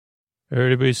All right,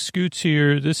 everybody, Scoots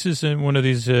here. This isn't one of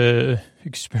these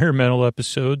experimental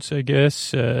episodes, I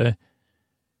guess. It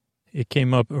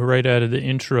came up right out of the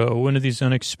intro. One of these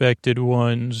unexpected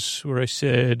ones where I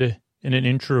said in an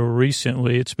intro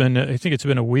recently, I think it's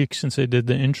been a week since I did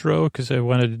the intro because I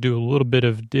wanted to do a little bit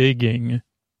of digging.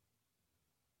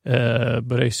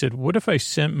 But I said, what if I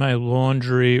sent my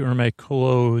laundry or my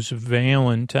clothes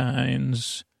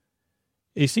Valentines?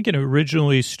 I think it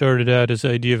originally started out as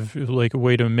an idea of like a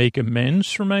way to make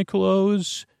amends for my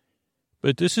clothes.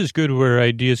 But this is good where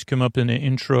ideas come up in the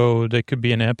intro that could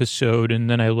be an episode, and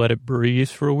then I let it breathe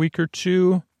for a week or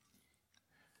two.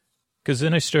 Because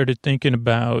then I started thinking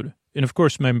about, and of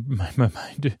course my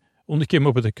mind only came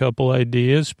up with a couple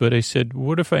ideas, but I said,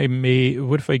 what if I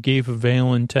gave a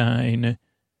Valentine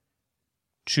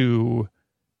to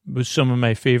some of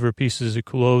my favorite pieces of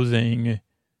clothing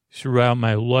throughout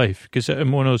my life? Because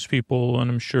I'm one of those people, and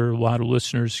I'm sure a lot of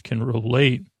listeners can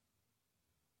relate.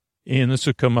 And this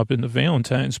will come up in the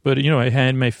Valentines, but, I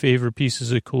had my favorite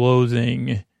pieces of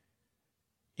clothing,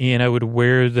 and I would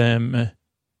wear them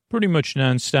pretty much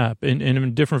nonstop. And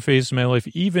in different phases of my life,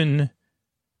 even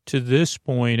to this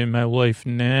point in my life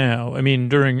now, I mean,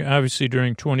 during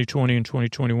 2020 and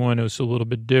 2021, it was a little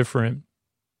bit different.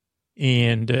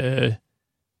 And,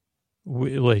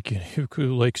 we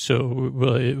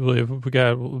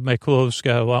got, my clothes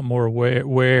got a lot more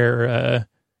wear.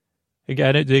 We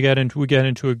got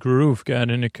into a groove, got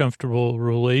in a comfortable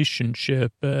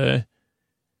relationship, and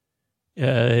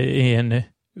that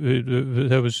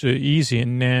was easy.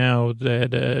 And now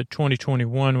that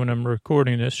 2021, when I'm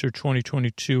recording this, or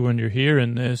 2022, when you're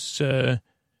hearing this,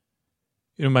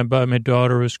 my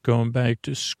daughter was going back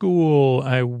to school.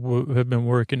 I have been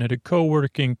working at a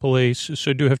co-working place,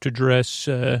 so I do have to dress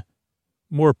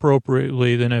more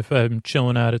appropriately than if I'm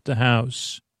chilling out at the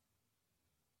house.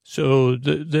 So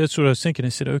that's what I was thinking. I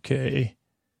said, okay,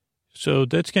 so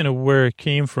that's kind of where it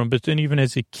came from. But then even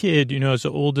as a kid, I was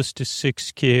the oldest of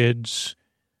 6 kids.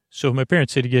 So my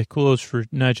parents had to get clothes for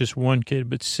not just one kid,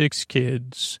 but 6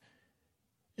 kids.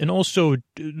 And also,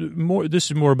 this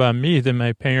is more about me than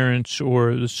my parents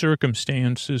or the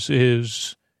circumstances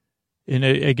is, and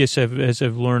I guess as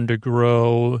I've learned to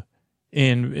grow,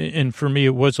 and for me,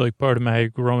 it was like part of my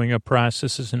growing up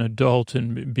process as an adult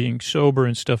and being sober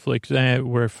and stuff like that,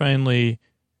 where finally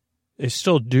I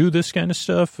still do this kind of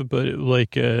stuff, but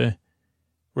where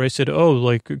I said,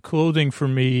 clothing for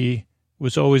me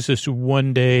was always this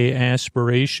one day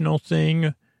aspirational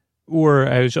thing, or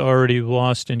I was already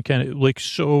lost and kind of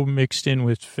so mixed in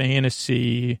with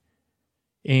fantasy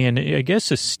and I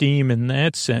guess esteem in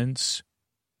that sense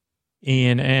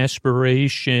and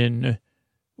aspiration.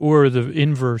 Or the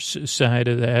inverse side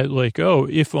of that,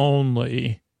 if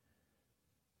only,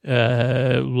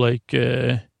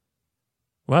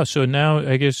 wow. So now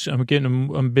I guess I'm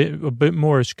getting a bit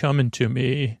more is coming to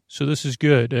me. So this is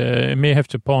good. I may have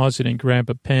to pause it and grab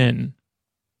a pen.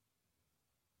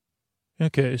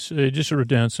 Okay, so I just wrote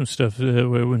down some stuff that I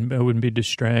wouldn't be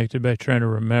distracted by trying to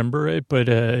remember it. But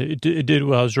it did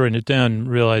while I was writing it down and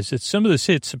realized that some of this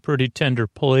hits some pretty tender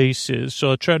places. So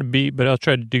I'll try to do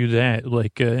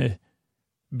that,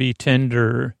 be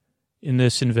tender in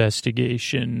this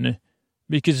investigation.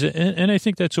 Because, and I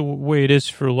think that's a way it is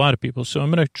for a lot of people. So I'm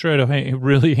going to try to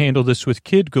really handle this with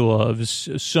kid gloves,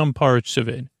 some parts of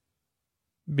it.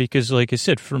 Because like I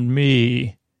said, for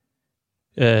me,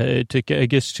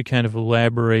 to kind of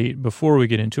elaborate before we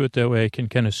get into it, that way I can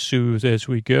kind of soothe as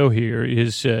we go here,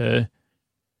 is that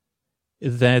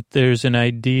there's an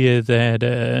idea that,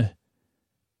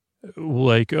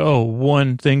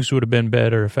 things would have been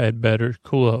better if I had better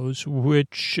clothes,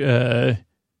 which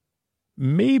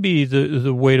maybe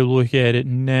the way to look at it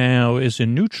now as a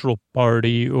neutral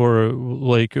party or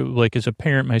as a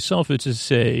parent myself is to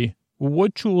say,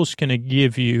 what tools can I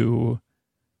give you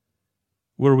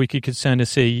where we could kind of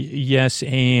say yes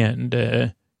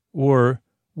and, or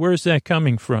where's that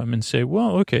coming from? And say,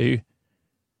 well, okay,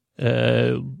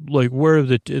 where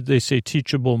are they say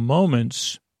teachable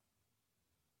moments?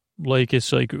 I guess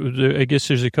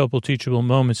there's a couple teachable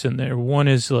moments in there. One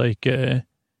is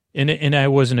and I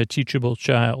wasn't a teachable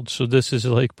child. So this is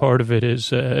part of it is,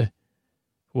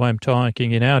 why I'm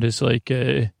talking it out is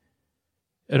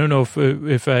I don't know if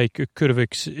I could have,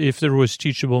 if there was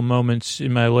teachable moments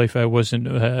in my life, my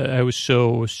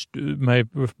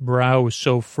brow was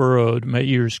so furrowed, my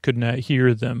ears could not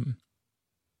hear them.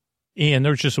 And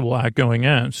there's just a lot going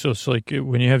on. So it's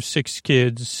when you have 6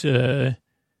 kids, you're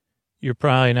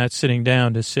probably not sitting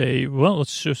down to say, well,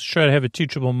 let's just try to have a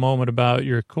teachable moment about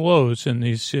your clothes and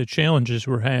these challenges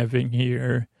we're having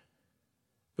here.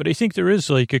 But I think there is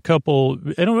like a couple,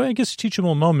 I guess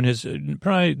teachable moment is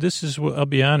probably, this is what, I'll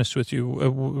be honest with you, a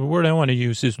word I want to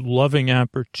use is loving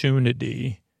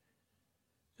opportunity.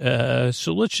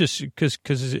 So let's just,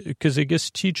 because I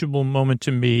guess teachable moment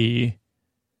to me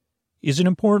is an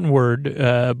important word,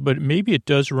 but maybe it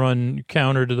does run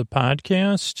counter to the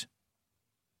podcast.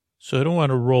 So I don't want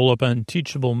to roll up on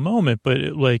teachable moment, but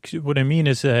like what I mean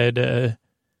is that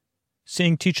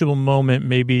saying teachable moment,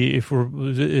 maybe if we're,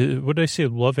 what did I say,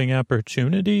 loving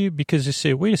opportunity? Because you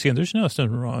say, wait a second, there's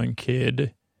nothing wrong,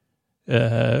 kid.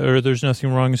 Or there's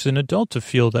nothing wrong as an adult to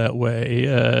feel that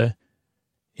way.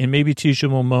 And maybe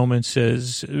teachable moment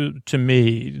says, to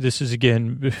me, this is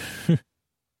again,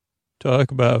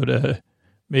 talk about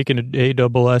making an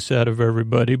ASS out of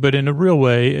everybody. But in a real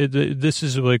way, this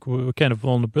is like what kind of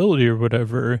vulnerability or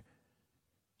whatever.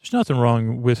 There's nothing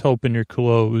wrong with hoping your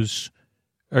clothes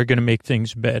are going to make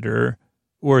things better,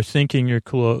 or thinking your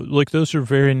clothes, like those are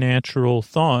very natural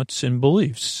thoughts and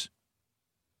beliefs.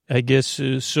 I guess,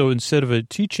 so instead of a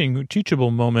teachable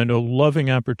moment, a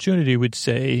loving opportunity would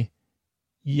say,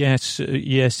 yes,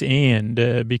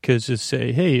 and, because it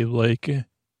say, hey, like,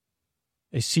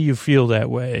 I see you feel that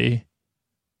way.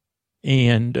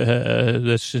 And,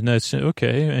 that's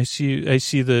okay. I see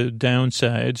the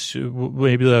downsides.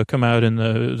 Maybe they'll come out in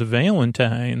the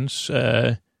Valentines,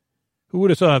 who would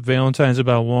have thought Valentine's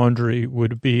about laundry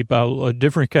would be about a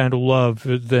different kind of love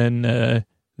than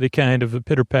the kind of a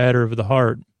pitter-patter of the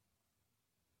heart?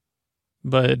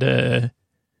 But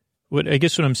what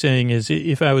I'm saying is,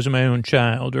 if I was my own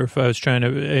child, or if I was trying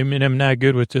to, I mean, I'm not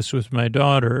good with this with my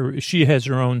daughter. She has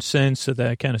her own sense of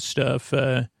that kind of stuff.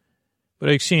 But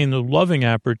I've seen the loving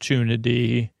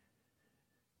opportunity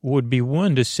would be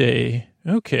one to say,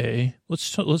 okay,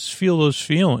 let's feel those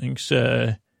feelings.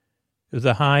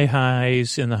 The high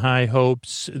highs and the high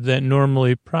hopes that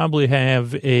normally probably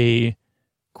have a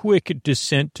quick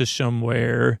descent to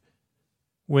somewhere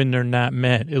when they're not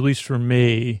met, at least for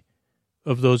me,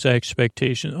 of those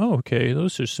expectations. Oh, okay,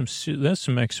 that's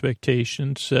some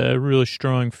expectations, really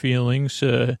strong feelings,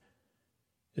 that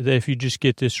if you just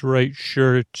get this right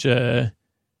shirt,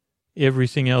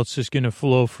 everything else is going to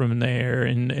flow from there,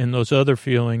 and those other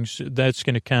feelings, that's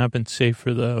going to compensate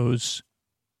for those.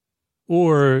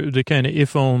 Or the kind of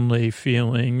if only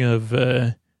feeling of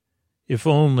if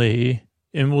only,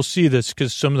 and we'll see this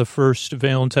because some of the first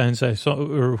Valentines I saw,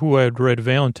 or who I had read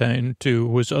Valentine to,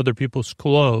 was other people's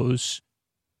clothes,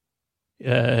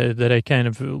 that I kind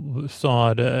of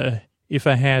thought if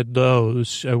I had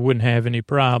those, I wouldn't have any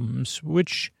problems,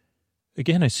 which,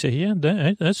 again, I say, yeah,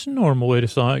 that's a normal way to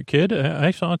thought, kid.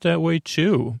 I thought that way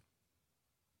too.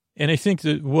 And I think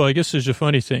that, well, I guess there's a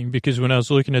funny thing, because when I was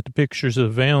looking at the pictures of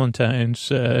the Valentines,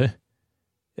 I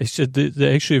said that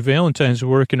actually Valentines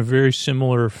work in a very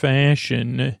similar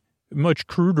fashion, a much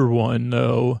cruder one,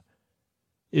 though,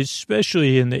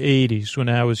 especially in the 80s when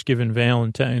I was giving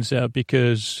Valentines out,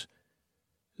 because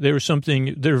they're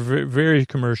very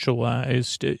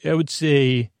commercialized. I would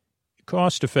say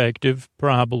cost effective,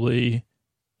 probably.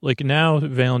 Like now,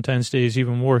 Valentine's Day is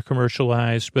even more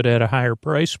commercialized, but at a higher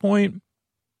price point.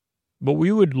 But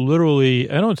we would literally,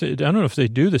 I don't know if they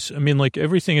do this. I mean, like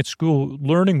everything at school,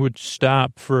 learning would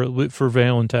stop for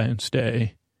Valentine's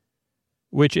Day,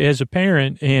 which as a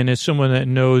parent and as someone that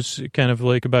knows kind of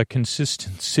like about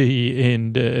consistency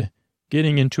and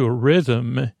getting into a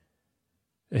rhythm,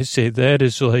 I say that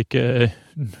is like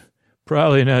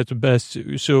probably not the best.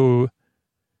 So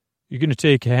you're going to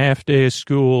take a half day of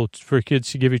school for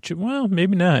kids to give each, well,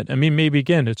 maybe not. I mean, maybe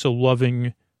again, it's a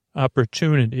loving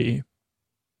opportunity.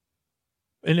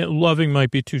 And loving might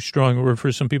be too strong a word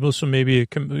for some people, so maybe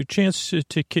a chance to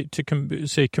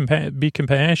be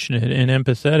compassionate and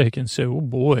empathetic and say, oh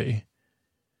boy,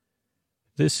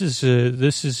 this is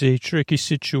a tricky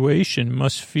situation.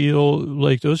 Must feel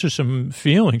like those are some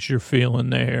feelings you're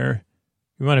feeling there.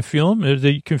 You want to feel them?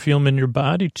 You can feel them in your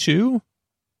body too.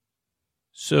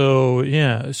 So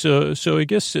yeah, so I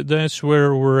guess that's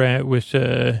where we're at with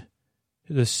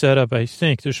the setup. I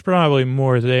think there's probably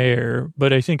more there,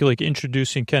 but I think like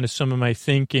introducing kind of some of my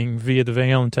thinking via the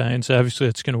Valentines, obviously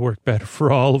that's going to work better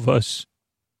for all of us.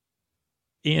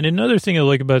 And another thing I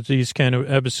like about these kind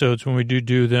of episodes when we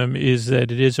do them is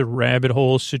that it is a rabbit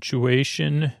hole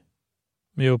situation. Let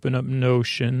me open up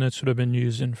Notion. That's what I've been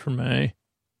using for my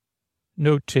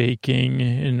note-taking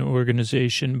and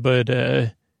organization,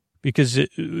 but because I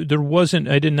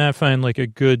did not find like a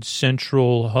good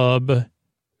central hub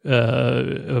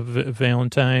of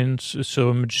Valentine's, so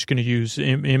I'm just going to use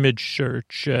image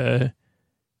search and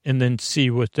then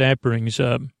see what that brings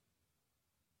up.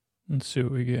 Let's see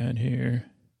what we got here.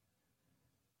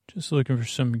 Just looking for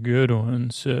some good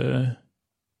ones.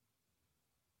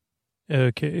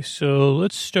 Okay, so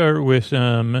let's start with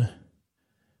this,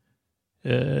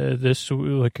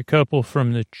 like a couple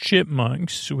from the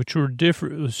Chipmunks, which were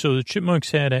different. So the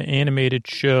Chipmunks had an animated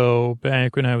show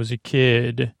back when I was a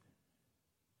kid,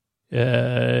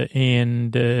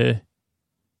 and I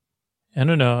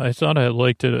don't know. I thought I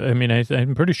liked it. I mean,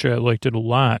 I'm pretty sure I liked it a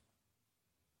lot.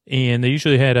 And they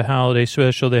usually had a holiday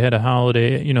special. They had a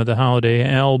holiday, the holiday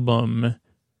album.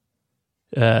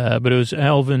 But it was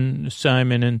Alvin,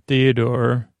 Simon, and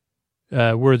Theodore.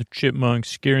 We're the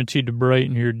Chipmunks, guaranteed to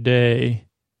brighten your day.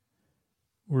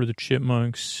 We're the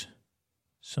Chipmunks,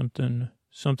 something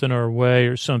our way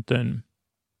or something.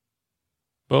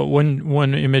 But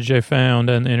one image I found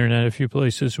on the internet a few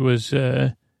places was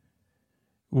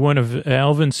one of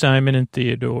Alvin, Simon, and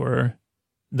Theodore.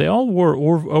 They all wore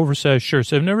oversized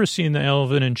shirts. I've never seen the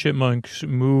Alvin and Chipmunks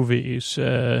movies,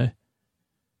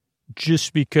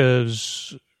 just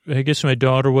because I guess my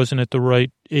daughter wasn't at the right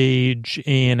age,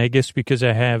 and I guess because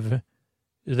I have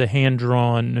the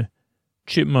hand-drawn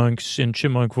chipmunks and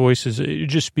chipmunk voices, it'd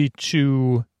just be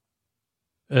too,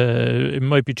 it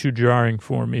might be too jarring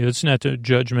for me. That's not the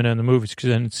judgment on the movies, because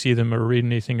I didn't see them or read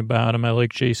anything about them. I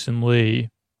like Jason Lee.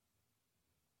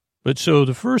 But so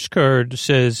the first card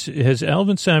says, it has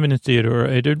Alvin, Simon, and Theodore.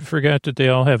 I did forget that they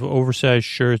all have oversized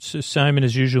shirts. Simon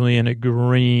is usually in a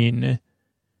green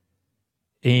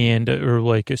or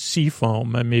like a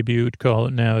seafoam, maybe you would call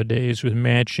it nowadays, with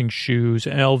matching shoes.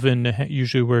 Alvin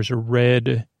usually wears a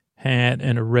red hat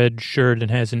and a red shirt and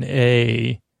has an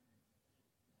A.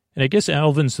 And I guess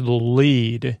Alvin's the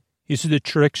lead. He's the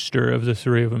trickster of the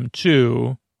three of them,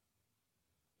 too.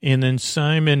 And then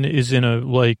Simon is in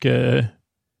kind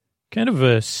of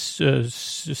a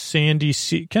sandy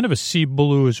sea, kind of a sea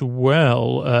blue as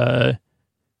well,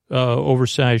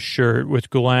 oversized shirt with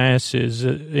glasses,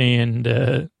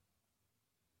 and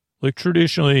like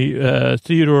traditionally,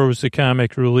 Theodore was the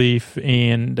comic relief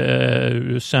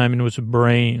and Simon was the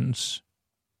brains.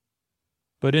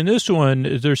 But in this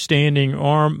one, they're standing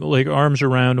arms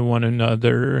around one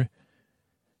another,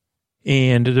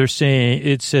 and they're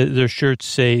saying their shirts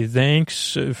say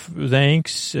thanks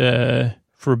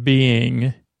for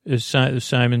being.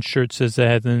 Simon's shirt says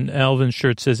that, and Alvin's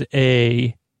shirt says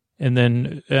A. And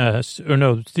then,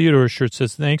 Theodore's shirt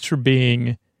says, thanks for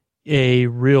being a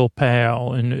real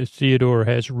pal. And Theodore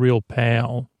has real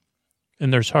pal.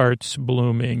 And there's hearts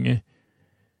blooming.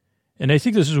 And I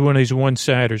think this is one of these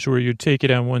one-siders where you'd take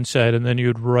it on one side and then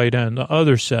you'd write on the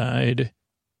other side.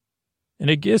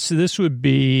 And I guess this one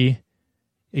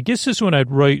I'd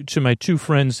write to my two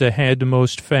friends that had the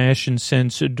most fashion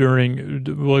sense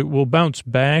we'll bounce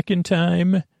back in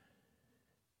time.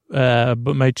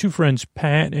 But my two friends,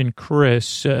 Pat and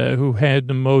Chris, who had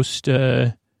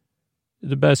the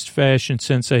best fashion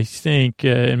sense, I think,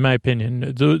 in my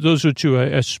opinion, those were two I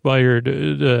aspired,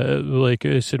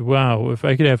 I said, wow, if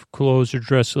I could have clothes or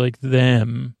dress like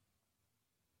them,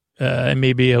 I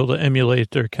may be able to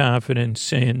emulate their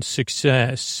confidence and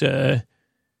success.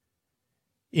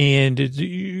 And,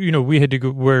 we had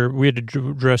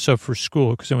to dress up for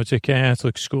school because I went to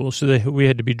Catholic school. So we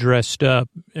had to be dressed up.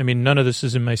 I mean, none of this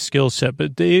is in my skill set,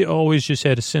 but they always just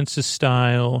had a sense of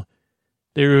style.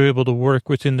 They were able to work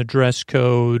within the dress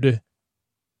code.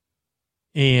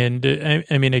 And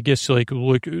I guess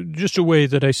look, just a way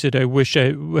that I said, I wish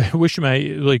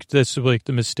that's the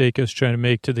mistake I was trying to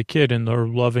make to the kid and their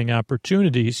loving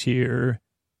opportunities here.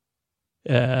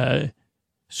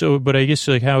 But I guess,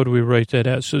 how would we write that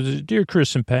out? So, dear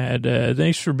Chris and Pat,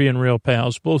 thanks for being real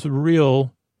pals. Both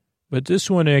real, but this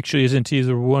one actually isn't to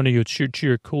either one of you. It's to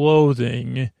your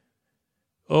clothing.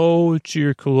 Oh, to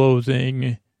your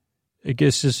clothing. I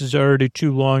guess this is already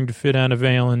too long to fit on a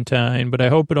Valentine, but I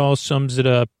hope it all sums it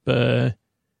up,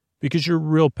 because you're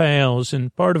real pals,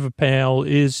 and part of a pal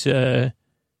is a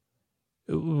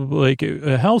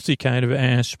healthy kind of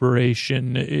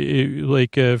aspiration.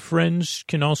 Friends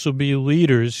can also be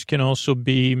leaders, can also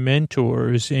be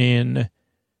mentors, and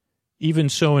even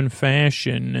so in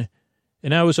fashion.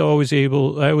 And I was always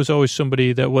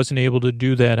somebody that wasn't able to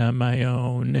do that on my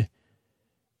own.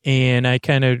 And I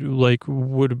kind of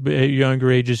would at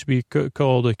younger ages be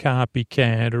called a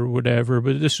copycat or whatever.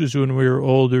 But this was when we were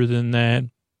older than that.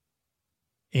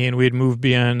 And we had moved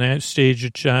beyond that stage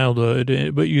of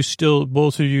childhood, but you still,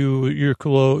 both of you, the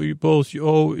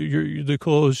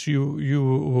clothes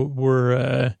you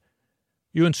were,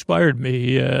 you inspired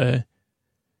me,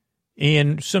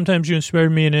 and sometimes you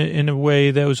inspired me in a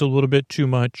way that was a little bit too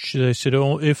much. I said,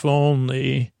 oh, if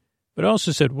only, but I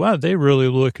also said, wow, they really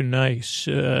look nice.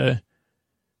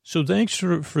 So thanks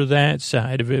for that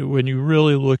side of it, when you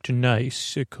really looked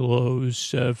nice,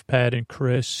 clothes of Pat and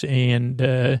Chris,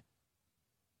 and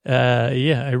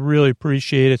Yeah, I really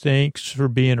appreciate it. Thanks for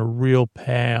being a real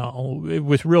pal.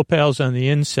 With real pals on the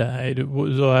inside,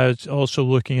 though I was also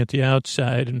looking at the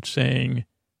outside and saying,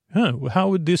 how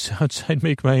would this outside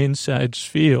make my insides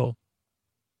feel?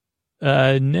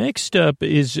 Next up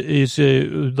is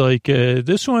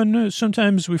this one.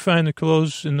 Sometimes we find the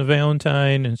clothes in the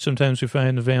Valentine, and sometimes we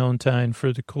find the Valentine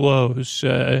for the clothes.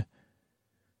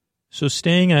 So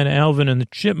staying on Alvin and the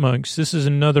Chipmunks, this is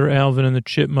another Alvin and the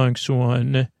Chipmunks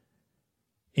one.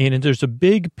 And there's a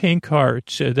big pink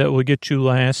heart that will get you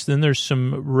last. Then there's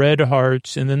some red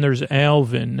hearts, and then there's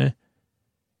Alvin.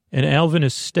 And Alvin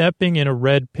is stepping in a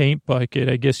red paint bucket.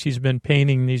 I guess he's been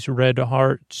painting these red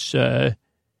hearts. And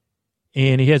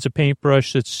he has a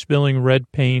paintbrush that's spilling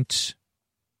red paint.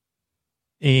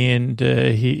 And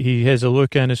he has a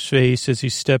look on his face as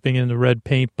he's stepping in the red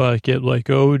paint bucket like,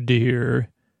 oh, dear.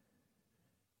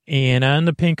 And on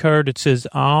the pink heart, it says,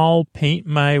 I'll paint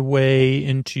my way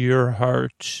into your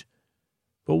heart.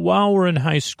 But while we're in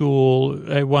high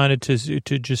school, I wanted to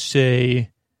just say,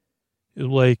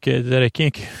 that I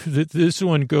can't, that this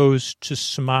one goes to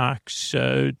smocks,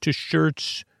 to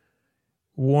shirts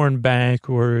worn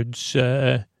backwards,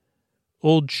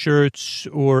 old shirts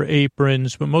or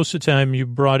aprons. But most of the time, you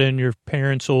brought in your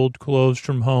parents' old clothes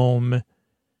from home,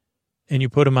 and you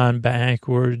put them on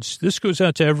backwards. This goes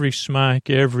out to every smock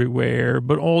everywhere,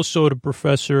 but also to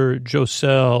Professor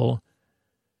Joselle,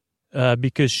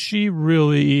 because she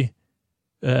really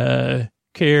cared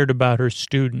about her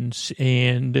students.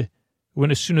 And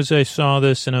as soon as I saw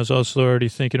this, and I was also already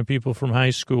thinking of people from high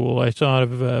school, I thought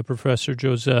of Professor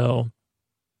Joselle,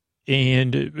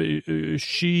 and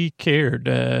she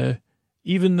cared,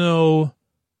 even though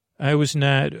I was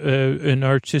not an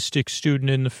artistic student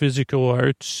in the physical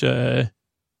arts, and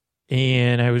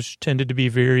I was tended to be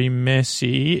very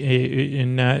messy,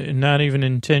 and not even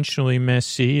intentionally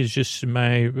messy. It's just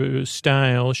my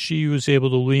style. She was able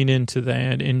to lean into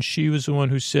that, and she was the one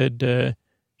who said,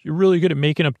 "You're really good at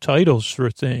making up titles for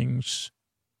things."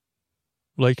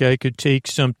 Like I could take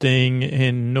something,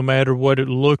 and no matter what it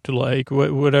looked like,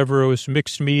 whatever it was,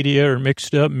 mixed media or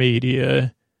mixed up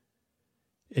media,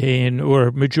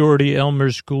 or majority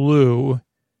Elmer's glue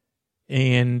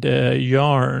and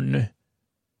yarn.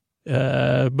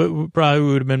 But probably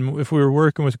would have been, if we were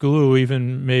working with glue,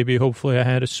 even maybe hopefully I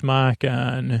had a smock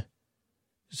on.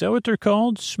 Is that what they're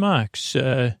called? Smocks.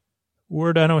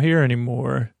 Word I don't hear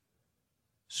anymore.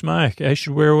 Smock. I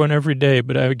should wear one every day,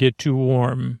 but I would get too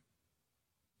warm.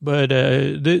 But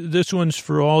this one's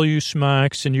for all you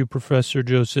smocks and you, Professor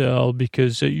Joselle,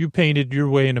 because you painted your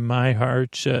way into my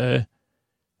heart. And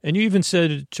you even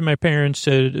said to my parents,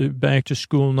 said back to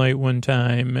school night one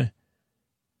time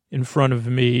in front of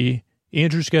me,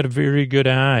 Andrew's got a very good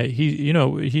eye.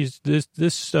 He's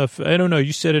this stuff. I don't know.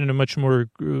 You said it in a much more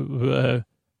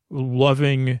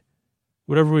loving,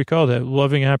 whatever we call that,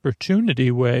 loving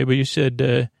opportunity way. But you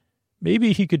said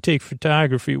maybe he could take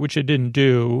photography, which I didn't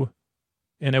do.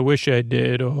 And I wish I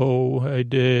did. Oh, I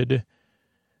did.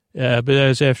 But that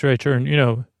was after I turned,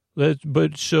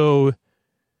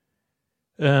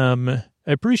 I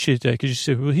appreciate that because you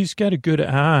said, well, he's got a good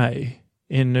eye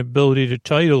and ability to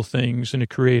title things in a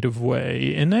creative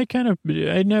way. And that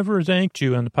I never thanked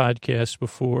you on the podcast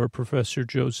before, Professor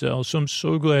Joselle. So I'm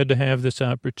so glad to have this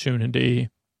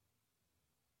opportunity.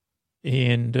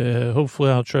 And hopefully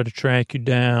I'll try to track you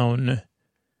down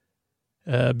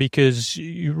because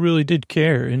you really did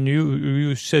care. And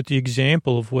you set the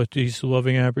example of what these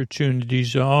loving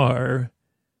opportunities are.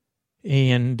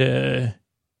 And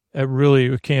I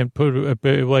really can't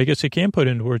I guess I can't put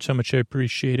into words how much I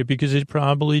appreciate it because it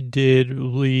probably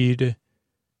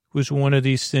was one of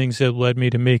these things that led me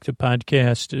to make the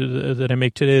podcast that I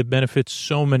make today. It benefits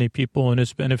so many people and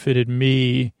has benefited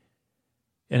me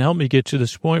and helped me get to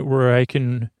this point where I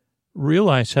can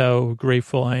realize how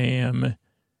grateful I am.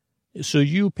 So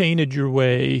you painted your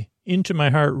way into my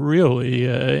heart, really,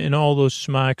 and all those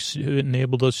smocks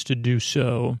enabled us to do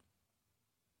so.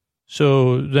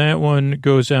 So that one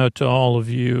goes out to all of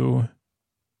you.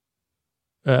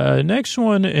 Next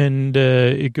one, and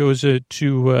it goes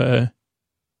to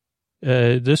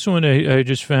this one I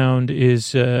just found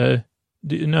is this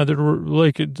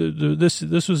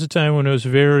was a time when it was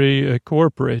very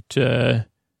corporate,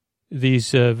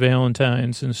 these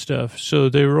Valentines and stuff. So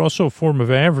they were also a form of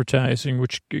advertising,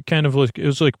 which kind of it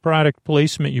was like product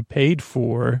placement you paid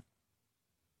for,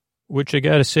 which I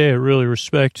got to say I really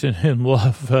respect and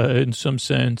love in some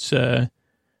sense. So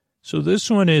this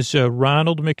one is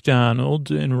Ronald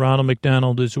McDonald, and Ronald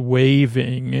McDonald is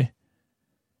waving.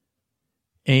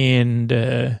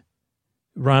 And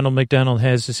Ronald McDonald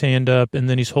has his hand up, and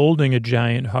then he's holding a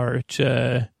giant heart.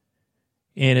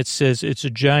 And it says it's a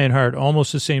giant heart,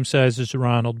 almost the same size as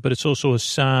Ronald, but it's also a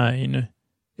sign.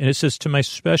 And it says, to my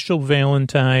special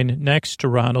Valentine next to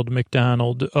Ronald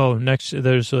McDonald. Oh,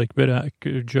 there's like a bit of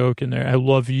a joke in there. I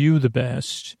love you the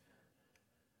best.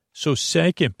 So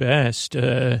second best,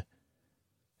 I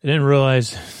didn't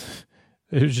realize,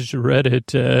 I just read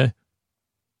it. So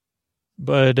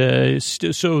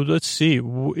let's see,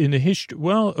 in the history,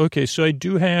 well, okay, so I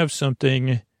do have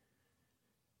something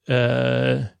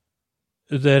that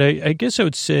I guess I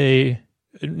would say,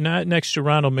 not next to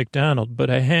Ronald McDonald, but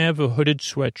I have a hooded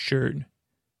sweatshirt,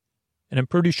 and I'm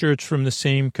pretty sure it's from the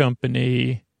same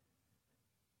company.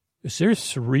 Is there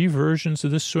 3 versions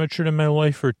of this sweatshirt in my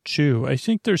life or 2? I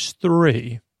think there's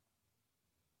 3.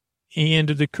 And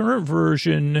the current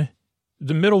version,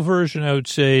 the middle version, I would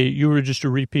say you were just a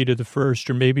repeat of the first,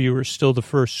 or maybe you were still the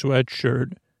first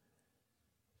sweatshirt.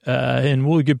 And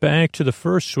we'll get back to the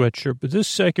first sweatshirt, but this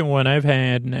second one I've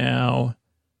had now,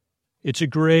 it's a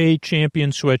gray Champion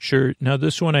sweatshirt. Now,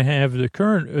 this one I have, the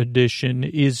current edition,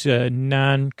 is a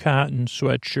non-cotton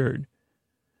sweatshirt.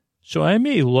 So I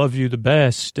may love you the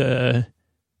best,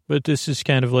 but this is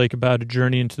kind of like about a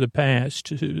journey into the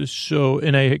past. So,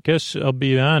 and I guess I'll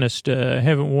be honest, I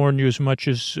haven't worn you as much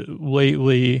as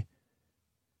lately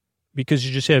because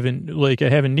you just haven't, I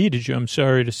haven't needed you. I'm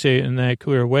sorry to say it in that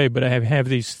clear way, but I have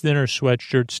these thinner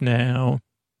sweatshirts now.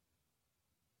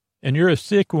 And you're a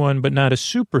thick one, but not a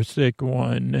super thick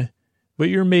one. But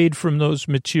you're made from those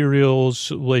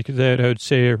materials like that, I would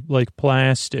say, are like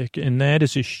plastic. And that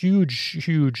is a huge,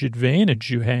 huge advantage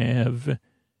you have.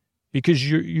 Because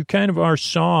you kind of are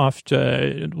soft,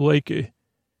 you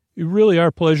really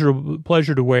are pleasure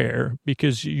to wear.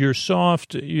 Because you're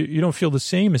soft, you don't feel the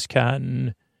same as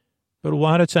cotton. But a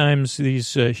lot of times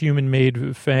these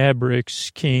human-made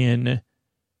fabrics can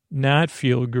not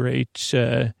feel great.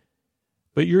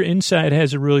 But your inside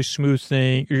has a really smooth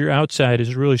thing, or your outside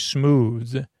is really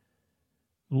smooth,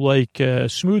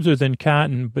 smoother than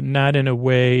cotton, but not in a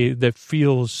way that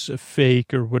feels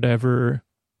fake or whatever.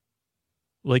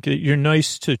 Like you're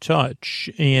nice to touch.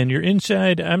 And your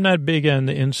inside, I'm not big on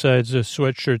the insides of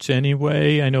sweatshirts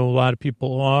anyway. I know a lot of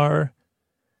people are.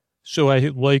 So I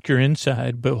like your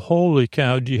inside, but holy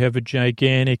cow, do you have a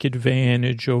gigantic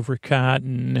advantage over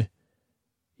cotton.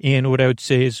 And what I would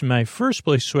say is my first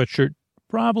place sweatshirt,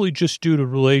 probably just due to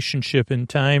relationship and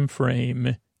time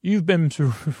frame. You've been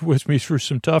with me through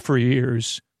some tougher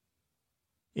years.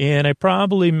 And I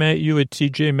probably met you at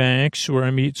TJ Maxx, where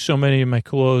I meet so many of my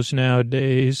clothes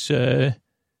nowadays.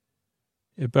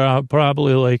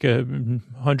 Probably like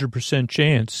 100%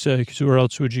 chance, because where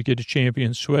else would you get a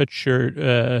Champion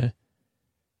sweatshirt?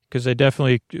 Because I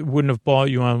definitely wouldn't have bought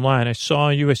you online. I saw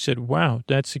you, I said, wow,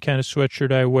 that's the kind of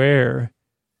sweatshirt I wear.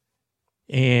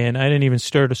 And I didn't even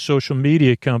start a social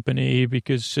media company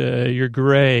because you're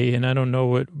gray and I don't know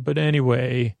what. But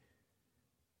anyway,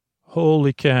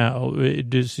 holy cow,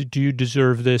 do you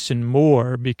deserve this and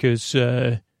more? Because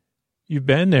you've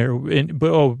been there.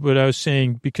 But I was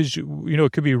saying because,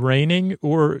 it could be raining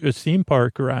or a theme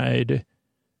park ride.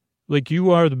 Like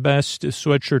you are the best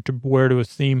sweatshirt to wear to a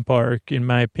theme park, in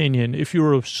my opinion. If you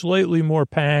were slightly more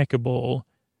packable,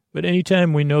 but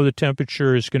anytime we know the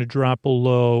temperature is going to drop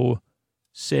below,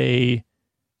 say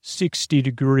 60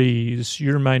 degrees,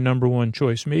 you're my number one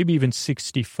choice, maybe even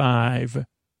 65,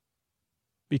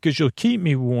 because you'll keep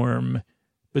me warm.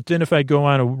 But then if I go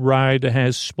on a ride that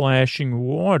has splashing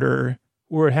water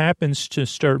or it happens to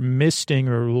start misting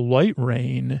or light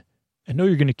rain, I know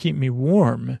you're going to keep me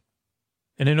warm.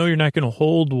 And I know you're not going to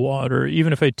hold water.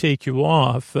 Even if I take you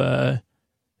off, I'm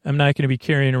not going to be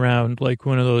carrying around like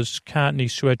one of those cottony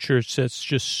sweatshirts that's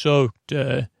just soaked,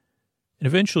 and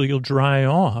eventually you'll dry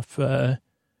off. That's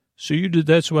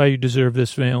why you deserve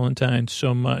this Valentine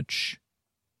so much.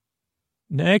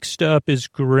 Next up is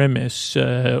Grimace,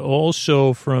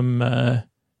 also from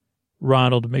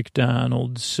Ronald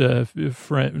McDonald's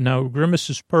friend. Now, Grimace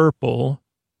is purple.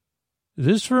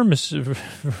 This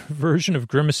version of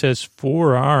Grimace has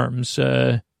 4 arms.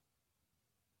 So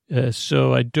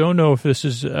I don't know if this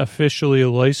is officially a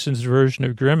licensed version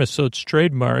of Grimace, so it's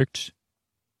trademarked.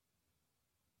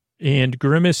 And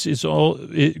Grimace is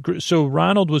so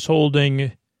Ronald was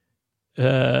holding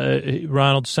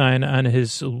Ronald's sign on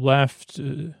his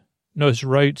his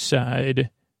right side.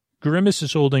 Grimace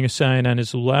is holding a sign on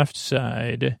his left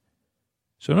side.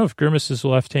 So I don't know if Grimace is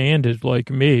left-handed like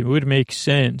me. It would make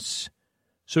sense.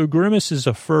 So Grimace is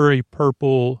a furry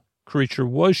purple creature,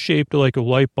 was shaped like a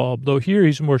light bulb, though here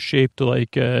he's more shaped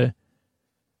like a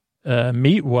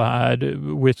meat wad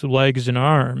with legs and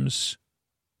arms,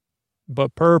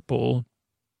 but purple.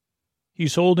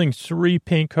 He's holding 3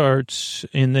 pink hearts,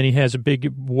 and then he has a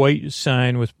big white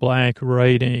sign with black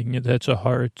writing. That's a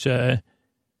heart. And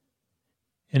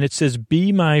it says,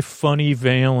 "Be my funny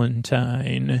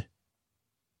Valentine."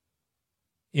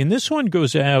 And this one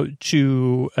goes out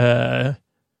to a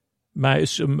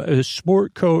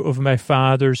sport coat of my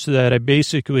father's that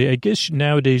I guess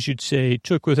nowadays you'd say,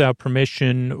 took without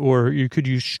permission, or you could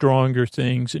use stronger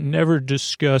things. Never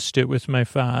discussed it with my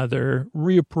father.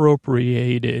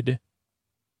 Reappropriated.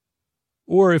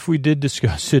 Or if we did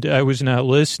discuss it, I was not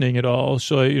listening at all.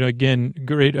 So, again,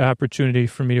 great opportunity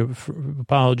for me to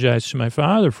apologize to my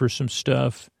father for some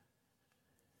stuff.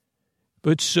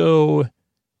 But so,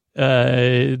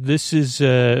 this is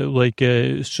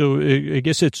so I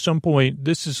guess at some point,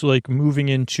 this is like moving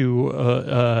into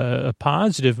a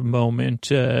positive moment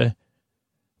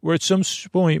where at some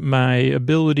point my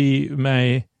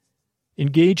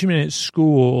engagement at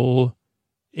school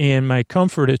and my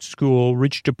comfort at school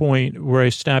reached a point where I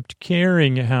stopped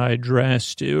caring how I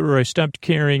dressed, or I stopped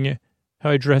caring how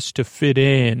I dressed to fit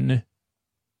in,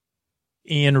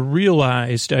 and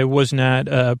realized I was not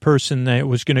a person that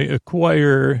was going to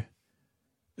acquire,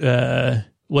 I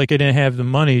didn't have the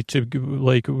money to,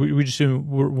 we just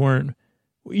weren't,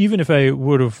 even if I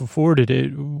would have afforded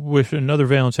it, with another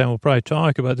Valentine, we'll probably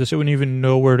talk about this, I wouldn't even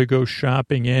know where to go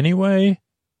shopping anyway.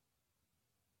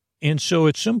 And so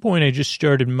at some point I just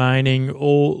started mining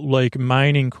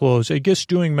clothes, I guess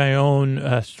doing my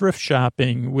own thrift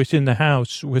shopping within the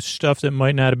house with stuff that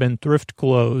might not have been thrift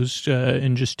clothes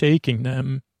and just taking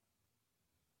them.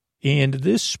 And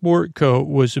this sport coat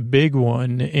was a big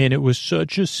one, and it was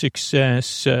such a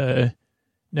success. Now,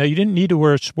 you didn't need to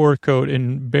wear a sport coat,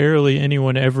 and barely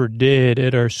anyone ever did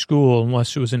at our school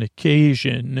unless it was an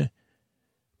occasion.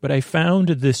 But I found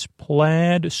this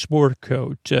plaid sport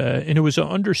coat, and it was an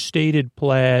understated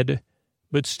plaid,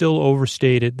 but still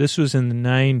overstated. This was in the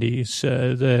 90s,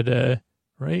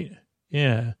 right?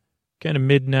 Yeah, kind of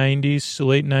mid-90s,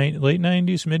 late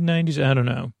 90s, mid-90s, I don't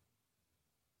know.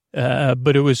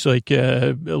 But it was like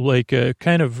a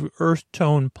kind of earth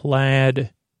tone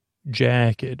plaid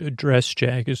jacket, a dress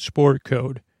jacket, sport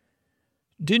coat.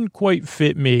 Didn't quite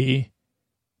fit me.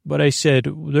 But I said,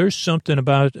 there's something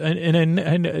about,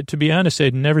 and to be honest,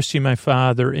 I'd never seen my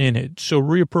father in it. So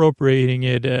reappropriating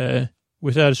it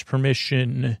without his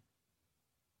permission,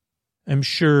 I'm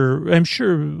sure,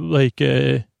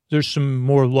 there's some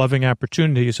more loving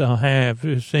opportunities I'll have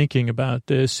thinking about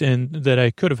this, and that I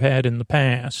could have had in the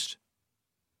past.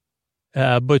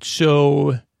 But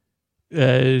so,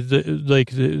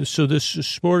 so this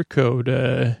sport coat,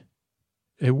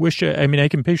 I wish, I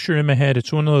can picture in my head,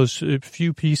 it's one of those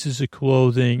few pieces of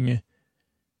clothing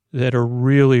that are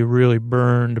really, really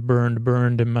burned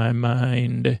in my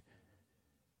mind.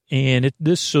 And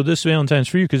this Valentine's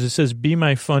for you, because it says, "Be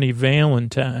my funny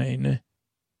Valentine."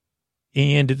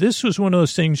 And this was one of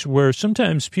those things where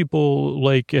sometimes people,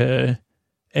 it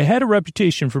had a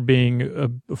reputation for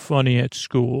being funny at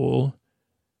school.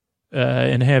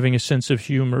 And having a sense of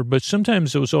humor, but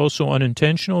sometimes it was also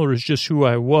unintentional, or it was just who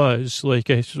I was. I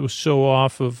was so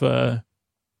off from,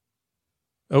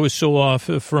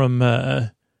 my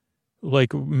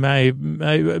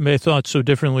thoughts so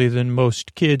differently than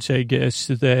most kids, I guess,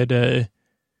 that,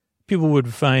 people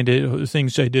would find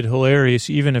things I did hilarious,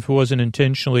 even if it wasn't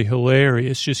intentionally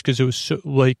hilarious, just because it was so,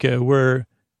 where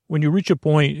when you reach a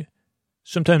point,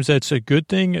 sometimes that's a good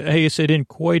thing. I guess I didn't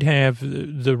quite have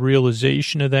the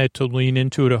realization of that to lean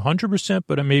into it 100%,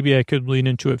 but maybe I could lean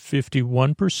into it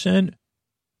 51%.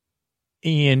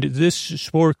 And this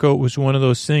sport coat was one of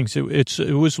those things.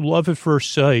 It was love at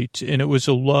first sight, and it was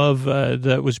a love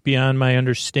that was beyond my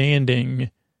understanding,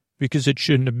 because it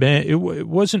shouldn't have been. It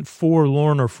wasn't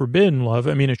forlorn or forbidden love.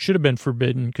 It should have been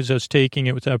forbidden because I was taking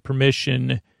it without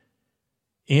permission.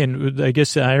 And I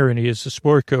guess the irony is the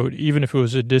sport coat, even if it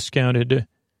was a discounted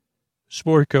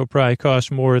sport coat, probably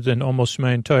cost more than almost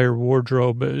my entire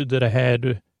wardrobe that I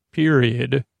had,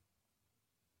 period.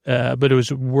 But it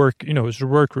was work, it was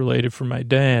work related for my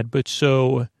dad. But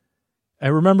so I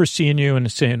remember seeing you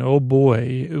and saying, oh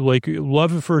boy,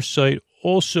 love at first sight,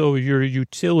 also your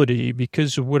utility,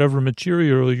 because of whatever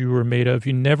material you were made of,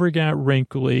 you never got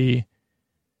wrinkly.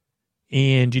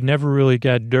 And you never really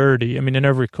got dirty. I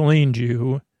never cleaned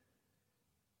you.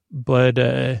 But,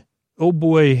 oh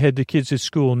boy, had the kids at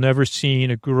school never seen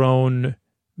a grown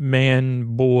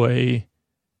man boy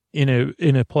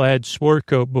in a plaid sport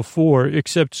coat before,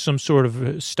 except some sort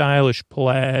of stylish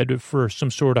plaid for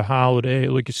some sort of holiday,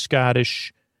 like a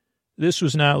Scottish. This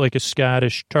was not like a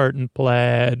Scottish tartan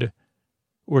plaid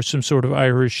or some sort of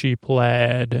Irishy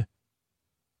plaid,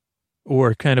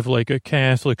 or kind of like a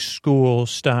Catholic school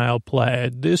style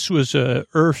plaid. This was a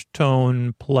earth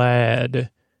tone plaid.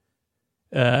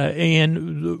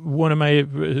 And one of my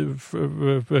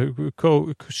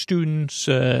co-students,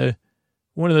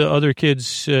 one of the other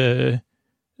kids, he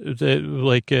was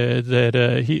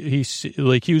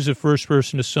the first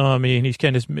person to saw me, and he's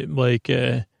kind of like,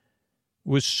 he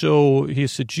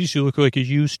said, geez, you look like a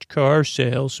used car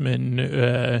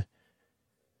salesman.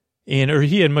 Or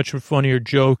he had much of a funnier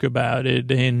joke about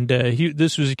it. And,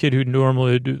 this was a kid who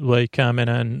normally would like comment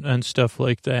on stuff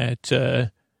like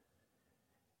that.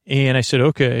 And I said,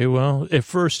 okay, well, at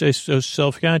first I was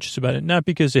self-conscious about it, not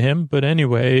because of him, but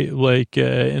anyway,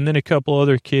 and then a couple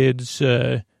other kids,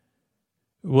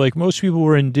 most people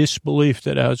were in disbelief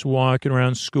that I was walking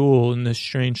around school in this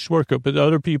strange sport coat, but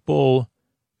other people,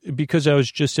 because I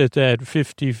was just at that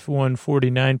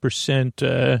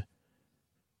 49%,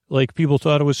 people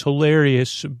thought it was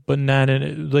hilarious, but not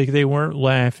they weren't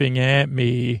laughing at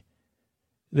me.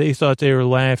 They thought they were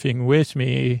laughing with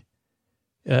me,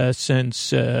 because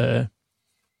I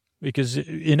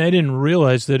didn't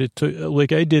realize that it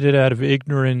took, I did it out of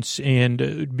ignorance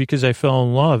and because I fell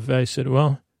in love. I said,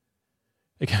 well,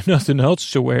 I got nothing else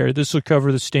to wear. This will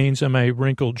cover the stains on my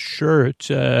wrinkled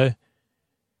shirt.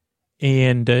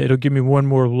 And it'll give me one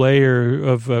more layer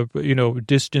of,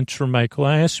 distance from my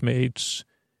classmates.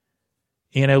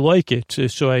 And I like it.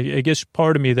 So I guess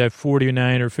part of me, that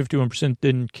 49 or 51%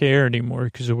 didn't care anymore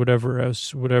because of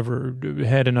whatever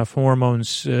had enough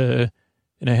hormones, and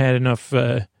I had enough,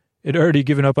 had already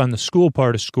given up on the school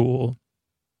part of school.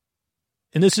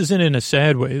 And this isn't in a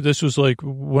sad way. This was like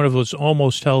one of those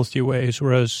almost healthy ways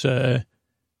where I was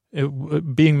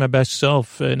being my best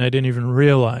self and I didn't even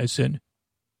realize it.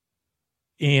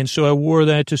 And so I wore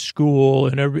that to school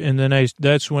and then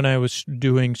that's when I was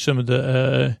doing some of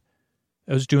the,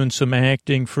 I was doing some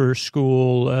acting for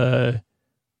school,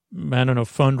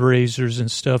 fundraisers and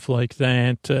stuff like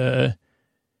that.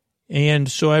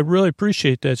 And so I really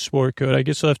appreciate that sport coat. I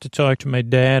guess I'll have to talk to my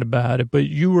dad about it. But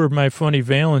you were my funny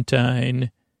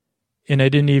Valentine, and I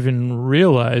didn't even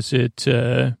realize it.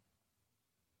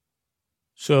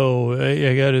 So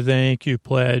I got to thank you,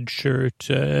 plaid shirt.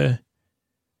 And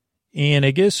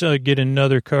I guess I'll get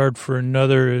another card for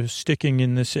another sticking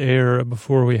in this era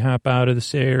before we hop out of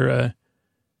this era.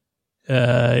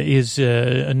 Is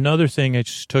another thing I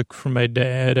just took from my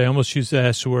dad. I almost used the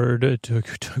S word, took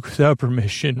without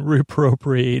permission,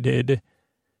 reappropriated.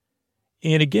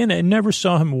 And again, I never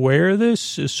saw him wear this,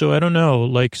 so I don't know.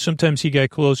 Sometimes he got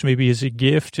clothes maybe as a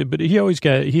gift, but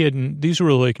these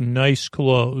were nice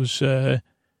clothes. Or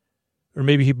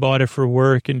maybe he bought it for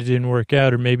work and it didn't work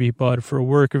out, or maybe he bought it for a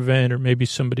work event, or maybe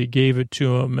somebody gave it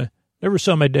to him. Never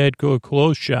saw my dad go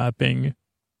clothes shopping.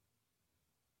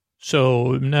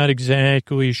 So I'm not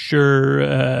exactly sure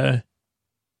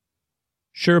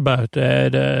about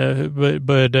that.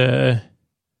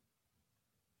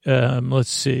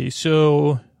 Let's see.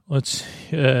 So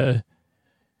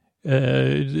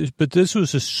but this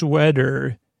was a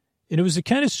sweater, and it was the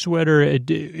kind of sweater,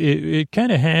 it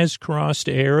kind of has crossed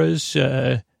eras.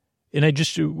 And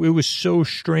it was so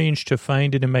strange to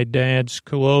find it in my dad's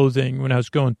clothing when I was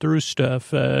going through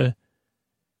stuff. It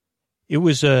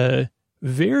was a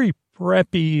very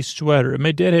preppy sweater.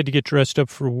 My dad had to get dressed up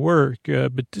for work,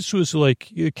 but this was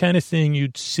the kind of thing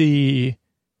you'd see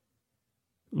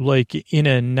in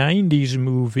a 90s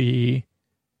movie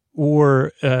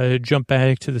or jump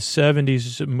back to the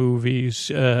 70s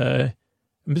movies. I'm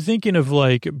thinking of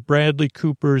Bradley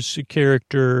Cooper's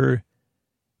character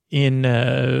in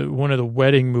one of the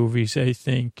wedding movies, I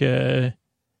think, when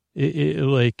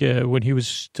he was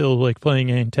still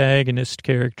playing antagonist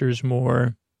characters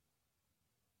more.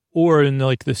 Or in the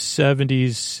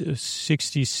 70s,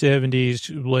 60s,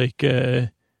 70s,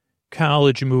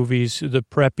 college movies, the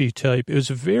preppy type. It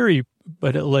was a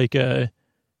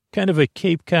kind of a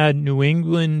Cape Cod, New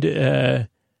England,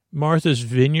 Martha's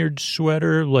Vineyard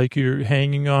sweater, you're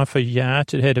hanging off a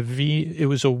yacht. It had a V. It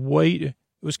was a white. It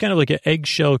was kind of like an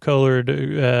eggshell colored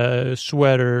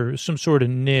sweater, some sort of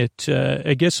knit.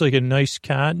 I guess a nice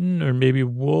cotton or maybe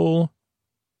wool.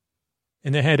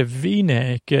 And they had a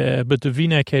V-neck, but the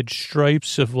V-neck had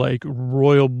stripes of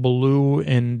royal blue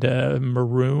and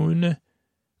maroon.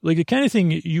 The kind of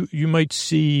thing you might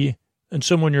see in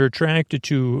someone you're attracted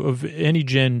to of any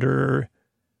gender,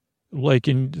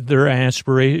 in their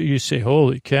aspiration. You say,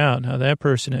 holy cow, now that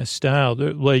person has style.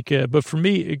 But for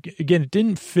me, again, it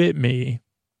didn't fit me.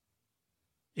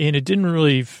 And it didn't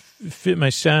really fit my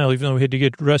style, even though we had to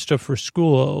get dressed up for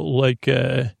school.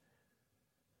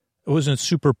 I wasn't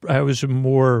super, I was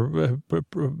more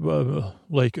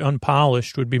like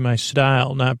unpolished would be my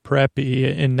style, not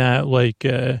preppy and not like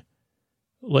a,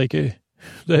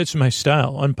 that's my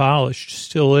style. Unpolished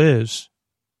still is.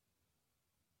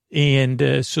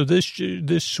 And so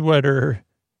this sweater,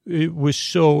 it was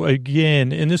so,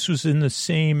 again, and this was in the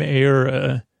same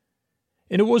era.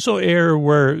 And it was an era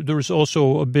where there was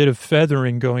also a bit of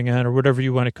feathering going on, or whatever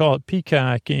you want to call it,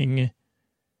 peacocking,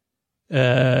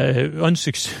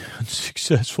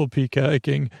 unsuccessful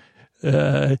peacocking,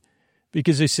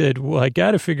 because they said, well, I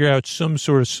got to figure out some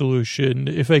sort of solution.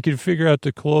 If I could figure out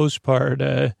the clothes part,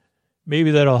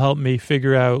 maybe that'll help me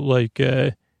figure out, like,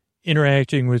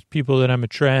 interacting with people that I'm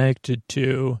attracted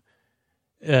to.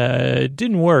 It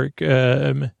didn't work,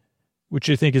 which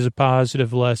I think is a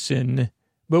positive lesson.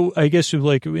 But I guess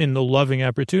like in the loving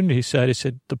opportunity side, I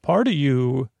said, the part of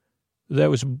you that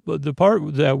was the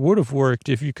part that would have worked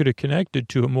if you could have connected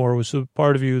to it more was the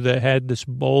part of you that had this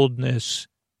boldness.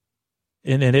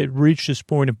 And then it reached this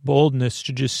point of boldness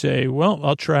to just say, well,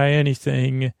 I'll try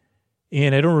anything.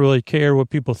 And I don't really care what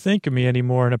people think of me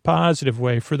anymore in a positive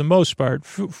way for the most part.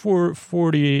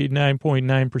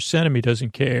 49.9% of me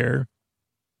doesn't care.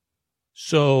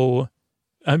 So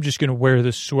I'm just going to wear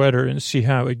this sweater and see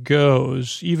how it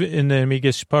goes. And then I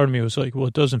guess part of me was like, well,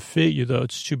 it doesn't fit you though.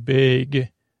 It's too big.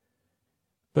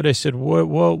 But I said,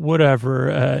 well,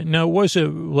 whatever. Now it was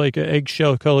like an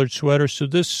eggshell colored sweater. So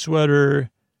this sweater,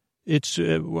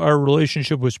 our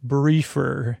relationship was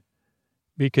briefer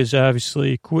because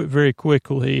obviously very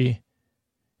quickly.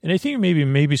 And I think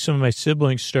maybe some of my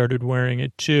siblings started wearing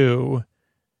it too.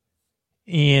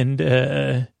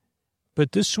 And,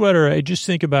 but this sweater, I just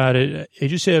think about it. I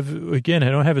just have, again, I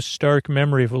don't have a stark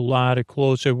memory of a lot of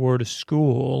clothes I wore to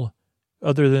school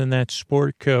other than that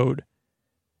sport coat.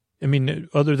 I mean,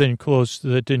 other than clothes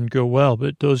that didn't go well,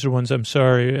 but those are ones I'm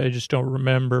sorry. I just don't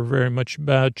remember very much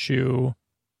about you.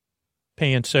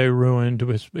 Pants I ruined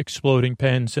with exploding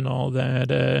pens and all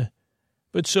that.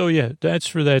 But so, yeah, that's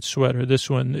for that sweater. This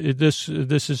one, this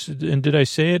is, and did I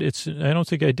say it? I don't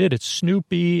think I did. It's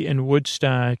Snoopy and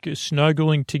Woodstock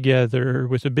snuggling together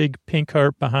with a big pink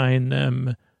heart behind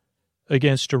them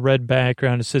against a red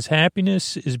background. It says,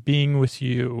 happiness is being with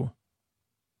you.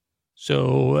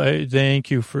 So I thank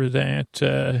you for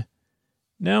that.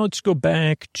 Now let's go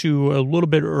back to a little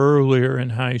bit earlier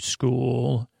in high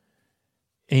school.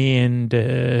 And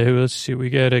let's see,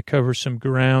 we got to cover some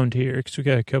ground here because we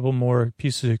got a couple more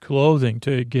pieces of clothing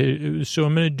to get. So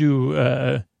I'm going to do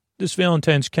this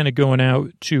Valentine's kind of going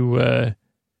out to a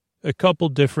couple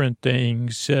different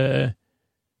things,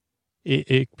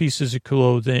 pieces of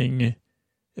clothing,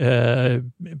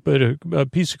 but a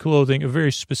piece of clothing, a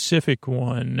very specific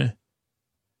one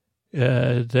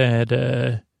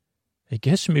that I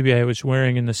guess maybe I was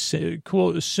wearing in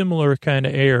the similar kind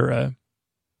of era.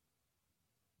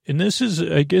 And this is,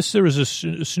 I guess there was a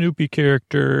Snoopy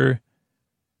character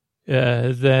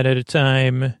that at a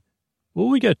time, well,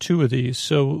 we got two of these,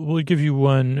 so we'll give you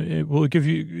one.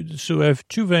 So I have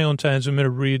two Valentines. I'm going to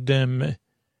read them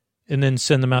and then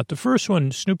send them out. The first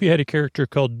one, Snoopy had a character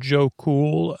called Joe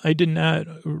Cool. I did not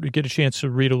get a chance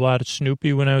to read a lot of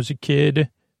Snoopy when I was a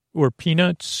kid, or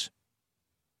Peanuts.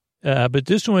 But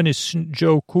this one is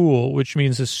Joe Cool, which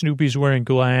means that Snoopy's wearing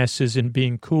glasses and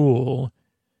being cool.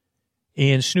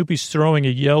 And Snoopy's throwing a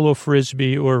yellow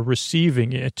Frisbee or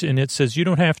receiving it. And it says, you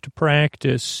don't have to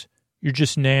practice. You're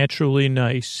just naturally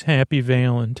nice. Happy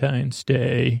Valentine's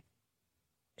Day.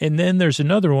 And then there's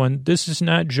another one. This is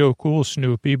not Joe Cool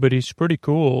Snoopy, but he's pretty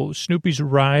cool. Snoopy's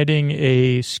riding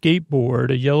a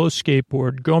skateboard, a yellow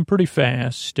skateboard, going pretty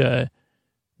fast.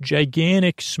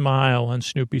 Gigantic smile on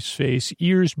Snoopy's face,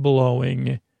 ears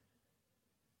blowing,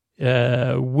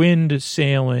 wind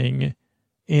sailing.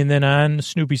 And then on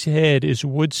Snoopy's head is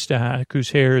Woodstock,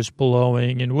 whose hair is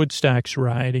blowing, and Woodstock's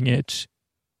riding it.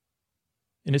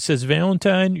 And it says,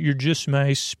 Valentine, you're just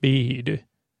my speed.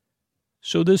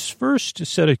 So this first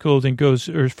set of clothing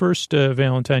first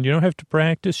Valentine, you don't have to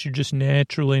practice, you're just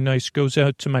naturally nice, goes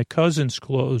out to my cousin's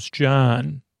clothes,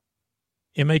 John.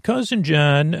 And my cousin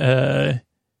John,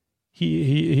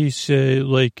 we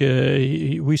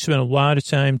spent a lot of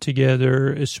time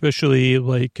together, especially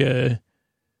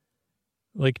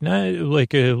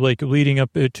leading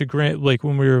up to grant, like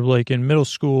when we were like in middle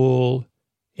school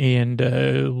and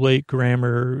late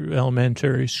grammar,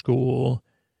 elementary school,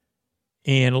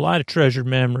 and a lot of treasured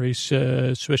memories,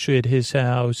 especially at his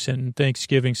house and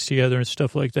Thanksgivings together and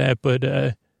stuff like that.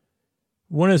 But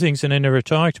one of the things, and I never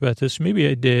talked about this, maybe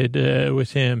I did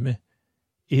with him,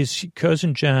 is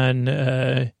cousin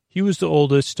John. He was the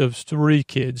oldest of three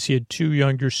kids. He had two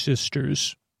younger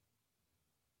sisters.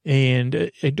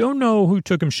 And I don't know who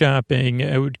took him shopping.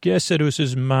 I would guess that it was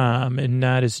his mom and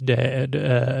not his dad,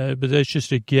 but that's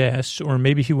just a guess. Or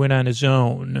maybe he went on his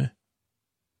own.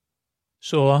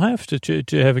 So I'll have to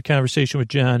have a conversation with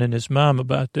John and his mom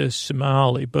about this,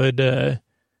 Molly. But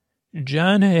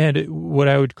John had what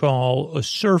I would call a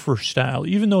surfer style.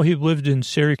 Even though he lived in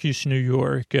Syracuse, New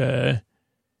York,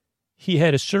 he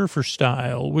had a surfer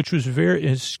style, which was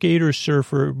a skater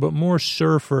surfer, but more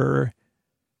surfer,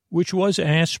 which was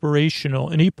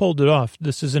aspirational, and he pulled it off.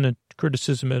 This isn't a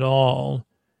criticism at all.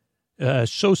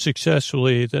 So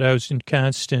successfully that I was in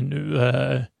constant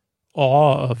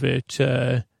awe of it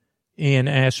and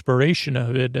aspiration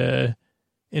of it.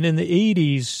 And in the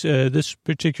 80s, this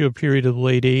particular period of the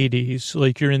late 80s,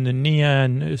 like you're in the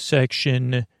neon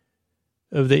section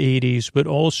of the 80s, but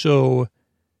also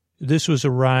this was a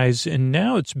rise, and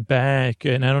now it's back,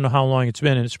 and I don't know how long it's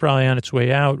been, and it's probably on its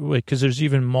way out, because there's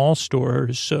even mall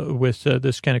stores with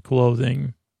this kind of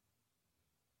clothing.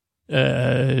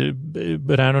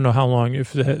 But I don't know how long,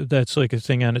 if that's like a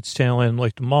thing on its tail end,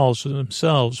 like the malls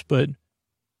themselves, but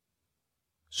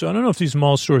so I don't know if these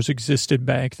mall stores existed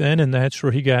back then, and that's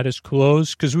where he got his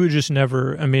clothes, because we just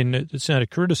never, I mean, it's not a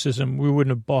criticism, we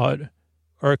wouldn't have bought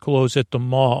our clothes at the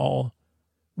mall.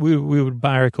 We would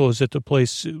buy our clothes at the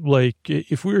place, like,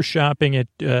 if we were shopping at,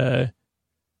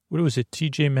 what was it,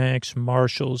 TJ Maxx,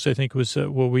 Marshalls, I think was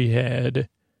what we had.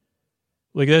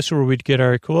 Like, that's where we'd get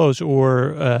our clothes,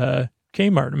 or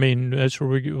Kmart. I mean, that's where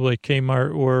we, like,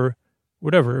 Kmart or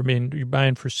whatever. I mean, you're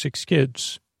buying for 6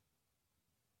 kids.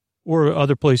 Or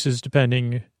other places,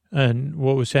 depending on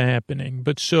what was happening.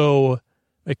 But so,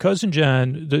 my cousin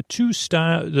John,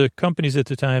 the companies at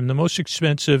the time, the most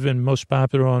expensive and most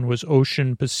popular one was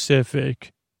Ocean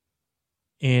Pacific.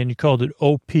 And you called it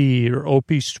OP or OP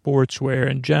Sportswear.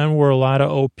 And John wore a lot of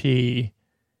OP. And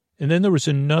then there was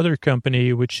another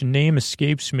company, which name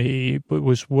escapes me, but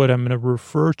was what I'm going to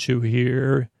refer to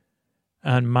here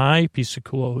on my piece of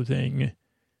clothing.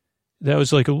 That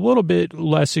was like a little bit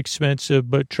less expensive,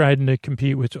 but tried to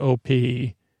compete with OP.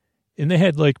 And they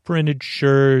had like printed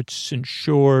shirts and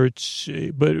shorts,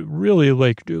 but really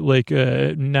like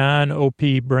non-OP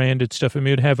branded stuff. I mean,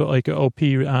 it would have like an OP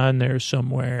on there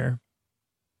somewhere.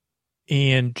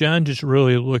 And John just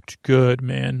really looked good,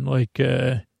 man. Like,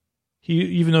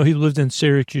 even though he lived in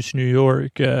Syracuse, New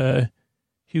York,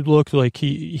 he looked like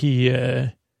he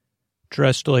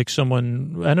dressed like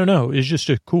someone, I don't know, it's just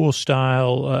a cool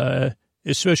style,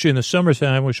 especially in the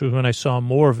summertime, which was when I saw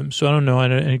more of him. So I don't know, I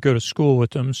didn't go to school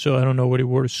with him, so I don't know what he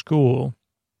wore to school.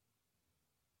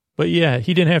 But yeah,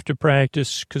 he didn't have to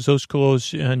practice because those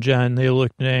clothes on John, they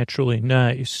looked naturally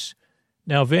nice.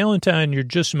 Now, Valentine, you're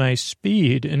just my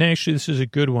speed, and actually this is a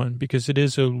good one because it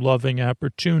is a loving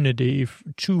opportunity,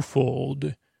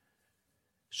 twofold.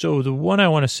 So the one I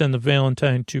want to send the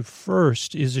Valentine to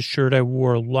first is a shirt I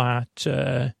wore a lot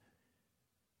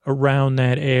around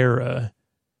that era.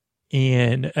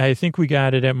 And I think we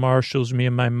got it at Marshall's, me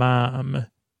and my mom,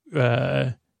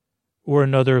 or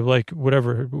another, like,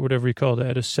 whatever you call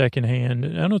that, a secondhand.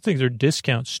 I don't think they're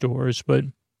discount stores, but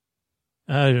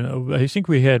I don't know. I think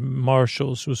we had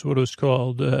Marshall's was what it was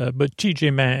called, but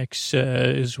TJ Maxx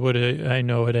is what I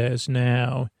know it as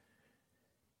now.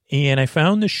 And I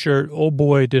found this shirt. Oh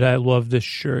boy, did I love this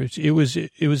shirt.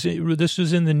 This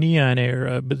was in the neon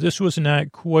era, but this was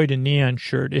not quite a neon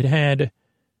shirt. It had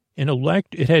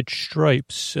it had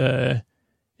stripes, and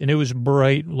it was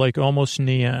bright, like almost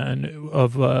neon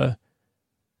of,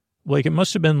 like it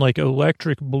must have been like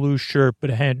electric blue shirt, but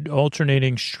it had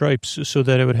alternating stripes so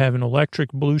that it would have an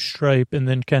electric blue stripe and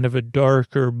then kind of a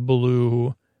darker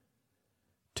blue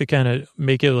to kind of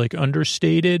make it like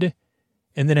understated.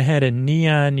 And then it had a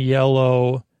neon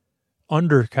yellow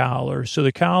undercollar. So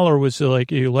the collar was like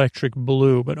electric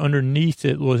blue, but underneath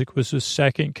it was a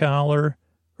second collar,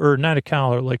 or not a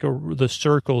collar, like the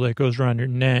circle that goes around your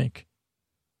neck.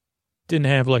 Didn't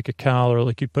have like a collar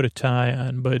like you'd put a tie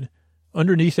on, but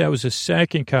underneath that was a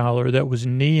second collar that was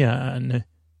neon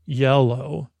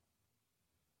yellow.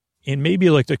 And maybe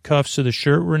like the cuffs of the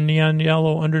shirt were neon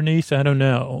yellow underneath. I don't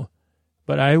know.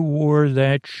 But I wore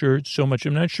that shirt so much.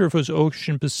 I'm not sure if it was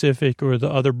Ocean Pacific or the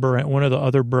other brand, one of the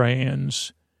other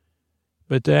brands.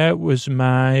 But that was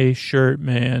my shirt,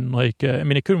 man. Like, I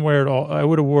mean, I couldn't wear it all. I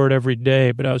would have wore it every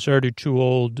day, but I was already too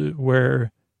old to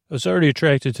wear. I was already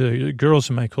attracted to the girls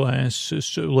in my class,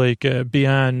 so like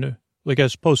beyond, like I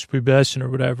was post-pubescent or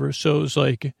whatever. So it was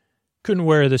like, couldn't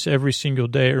wear this every single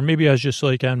day. Or maybe I was just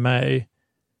like on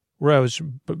where I was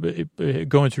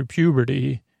going through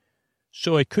puberty.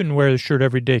 So I couldn't wear the shirt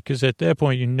every day because at that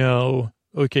point,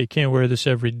 okay, can't wear this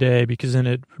every day because then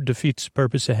it defeats the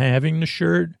purpose of having the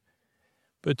shirt.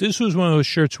 But this was one of those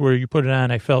shirts where you put it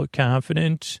on, I felt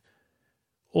confident.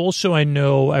 Also, I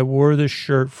know I wore this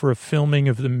shirt for a filming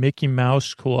of the Mickey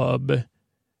Mouse Club.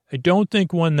 I don't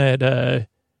think one that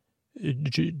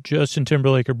Justin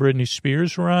Timberlake or Britney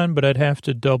Spears were on, but I'd have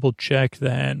to double check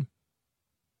that.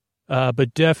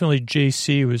 But definitely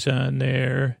JC was on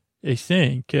there, I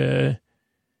think. They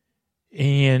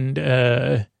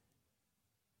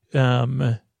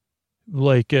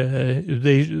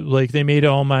made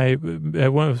all my, I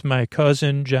went with my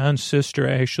cousin, John's sister,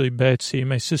 actually, Betsy,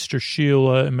 my sister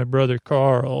Sheila, and my brother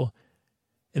Carl,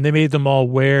 and they made them all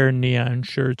wear neon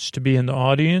shirts to be in the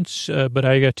audience, but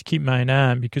I got to keep mine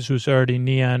on because it was already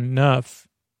neon enough.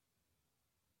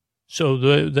 So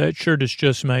that shirt is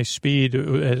just my speed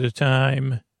at the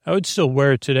time. I would still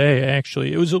wear it today,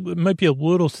 actually. It might be a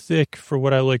little thick for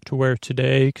what I like to wear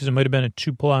today because it might have been a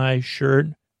 2-ply shirt.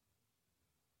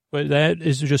 But that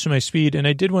is just my speed. And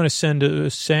I did want to send a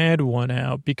sad one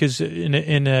out because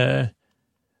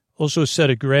also a set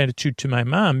of gratitude to my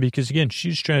mom because, again,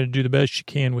 she's trying to do the best she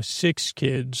can with 6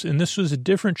 kids. And this was a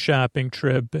different shopping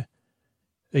trip,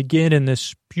 again, in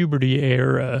this puberty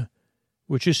era,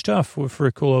 which is tough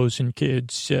for clothes and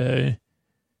kids.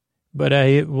 But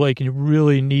I,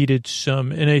 really needed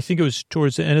some, and I think it was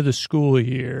towards the end of the school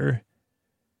year.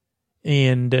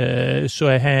 And so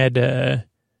I had, I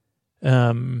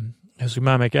was like,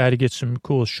 Mom, I got to get some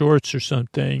cool shorts or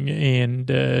something.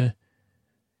 And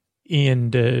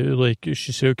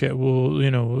she said, okay,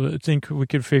 well, I think we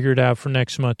could figure it out for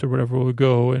next month or whatever. We'll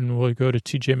go to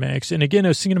TJ Maxx. And again, I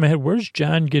was thinking in my head, where's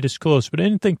John get his clothes? But I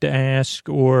didn't think to ask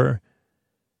because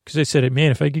I said,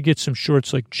 man, if I could get some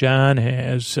shorts like John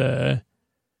has, I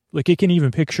can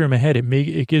even picture in my head,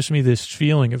 it gives me this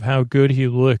feeling of how good he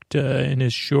looked in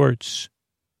his shorts.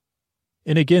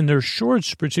 And again, their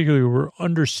shorts particularly were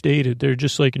understated. They're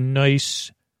just like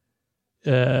nice, I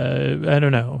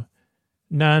don't know,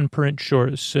 non-print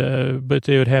shorts, but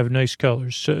they would have nice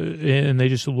colors. And they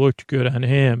just looked good on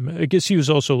him. I guess he was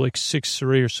also like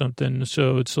 6'3" or something.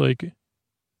 So it's like,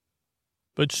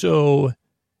 but so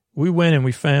we went and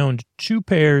we found 2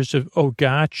 pairs of,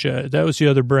 Gotcha. That was the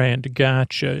other brand,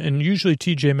 Gotcha. And usually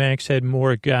TJ Maxx had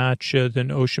more Gotcha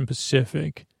than Ocean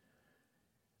Pacific.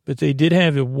 But they did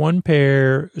have one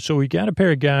pair. So we got a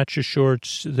pair of Gotcha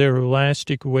shorts. They were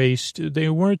elastic waist. They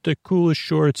weren't the coolest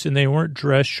shorts, and they weren't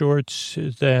dress shorts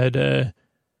that,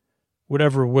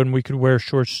 when we could wear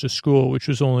shorts to school, which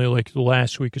was only like the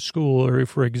last week of school or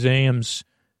for exams.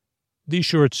 These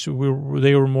shorts, they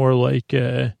were more like,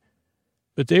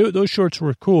 but those shorts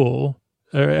were cool.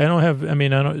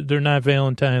 They're not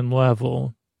Valentine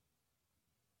level.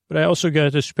 But I also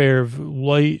got this pair of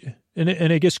light, and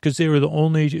I guess because they were the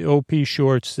only OP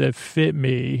shorts that fit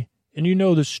me. And you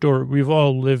know the story. We've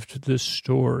all lived this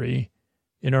story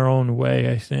in our own way,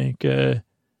 I think.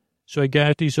 So I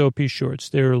got these OP shorts.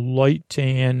 They're light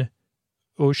tan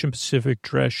Ocean Pacific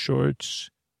dress shorts.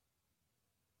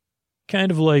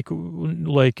 Kind of like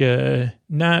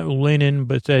not linen,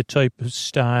 but that type of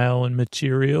style and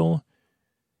material.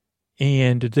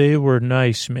 And they were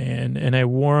nice, man. And I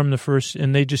wore them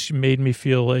and they just made me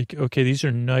feel like, okay, these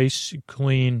are nice,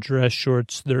 clean dress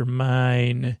shorts. They're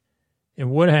mine. And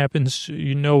what happens,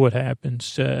 you know what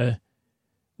happens. I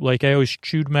always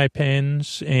chewed my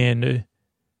pens, and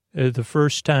the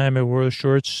first time I wore the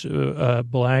shorts, a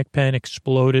black pen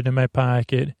exploded in my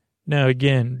pocket. Now,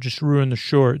 again, just ruined the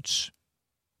shorts.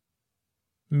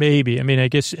 Maybe. I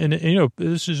guess, and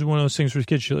this is one of those things where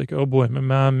kids, you're like, oh boy, my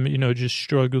mom, just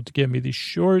struggled to get me these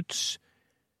shorts.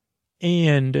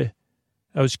 And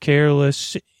I was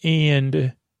careless,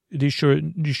 and these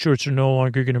shorts are no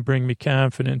longer going to bring me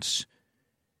confidence.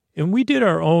 And we did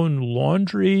our own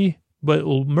laundry, but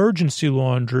emergency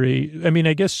laundry.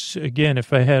 I guess, again,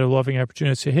 if I had a loving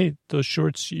opportunity, I'd say, hey, those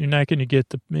shorts, you're not going to get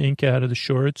the ink out of the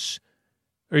shorts.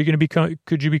 Are you going to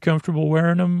could you be comfortable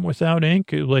wearing them without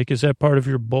ink? Is that part of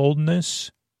your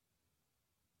boldness?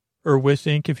 Or with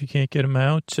ink if you can't get them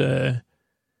out?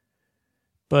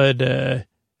 But it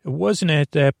wasn't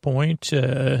at that point.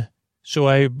 So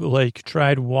I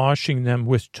tried washing them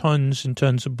with tons and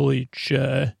tons of bleach.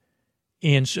 And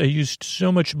I used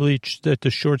so much bleach that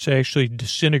the shorts actually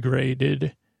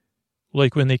disintegrated.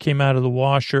 When they came out of the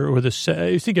washer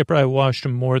I think I probably washed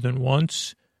them more than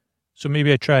once. So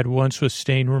maybe I tried once with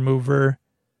stain remover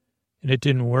and it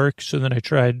didn't work. So then I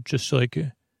tried just who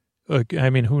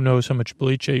knows how much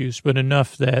bleach I used, but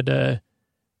enough that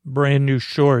brand new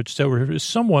shorts that were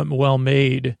somewhat well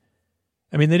made.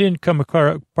 They didn't come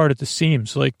apart at the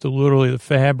seams, literally the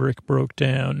fabric broke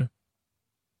down.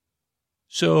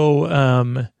 So,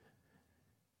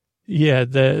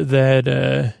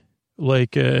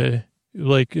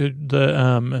 like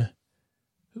I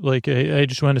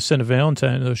just wanted to send a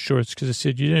Valentine those shorts because I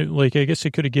said, you didn't, like, I guess I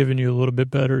could have given you a little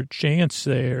bit better chance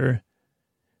there.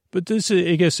 But this,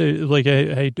 I guess, I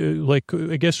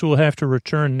guess we'll have to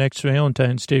return next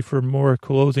Valentine's Day for more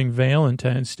clothing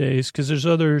Valentine's Days because there's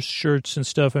other shirts and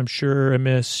stuff I'm sure I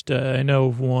missed. I know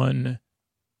of one.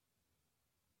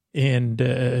 And,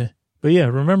 but yeah,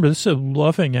 remember, this is a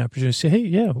loving opportunity. Say, hey,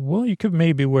 yeah, well, you could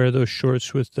maybe wear those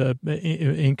shorts with the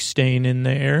ink stain in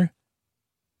there.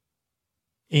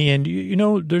 And, you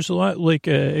know, there's a lot, like,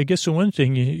 I guess the one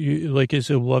thing you like is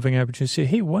a loving opportunity to say,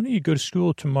 hey, why don't you go to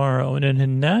school tomorrow? And in a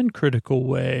non-critical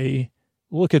way,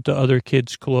 look at the other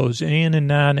kids' clothes and in a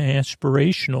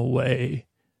non-aspirational way.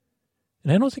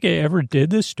 And I don't think I ever did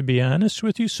this, to be honest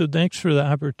with you. So thanks for the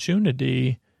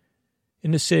opportunity.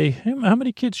 And to say, hey, how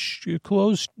many kids'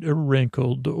 clothes are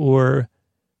wrinkled or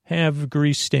have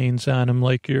grease stains on them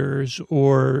like yours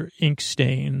or ink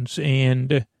stains?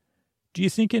 And do you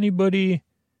think anybody...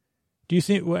 Do you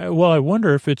think, well, I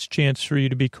wonder if it's a chance for you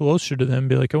to be closer to them,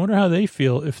 be like, I wonder how they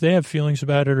feel, if they have feelings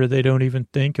about it or they don't even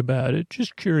think about it.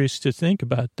 Just curious to think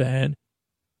about that.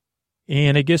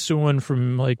 And I guess the one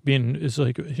from like being is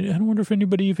like, I don't wonder if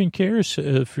anybody even cares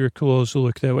if your clothes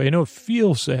look that way. I know it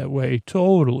feels that way,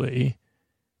 totally.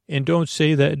 And don't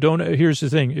say that. Here's the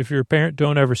thing. If you're a parent,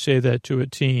 don't ever say that to a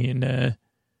teen.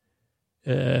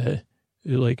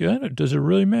 Like, does it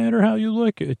really matter how you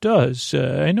look? It does.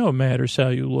 I know it matters how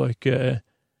you look, but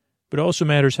it also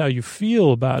matters how you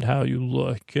feel about how you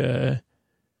look.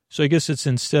 So I guess it's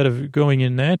instead of going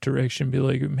in that direction, be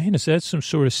like, man, is that some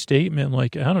sort of statement?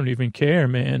 Like, I don't even care,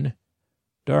 man.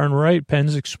 Darn right,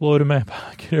 pens explode in my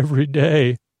pocket every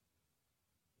day.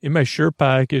 In my shirt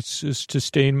pockets to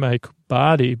stain my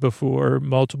body before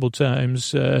multiple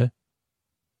times.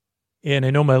 And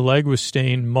I know my leg was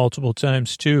stained multiple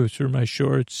times, too, through my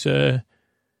shorts,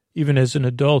 even as an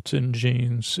adult in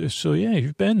jeans. So, yeah,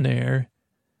 you've been there.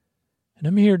 And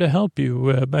I'm here to help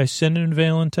you by sending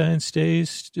Valentine's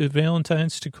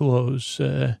to clothes.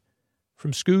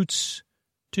 From Scoots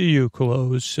to you,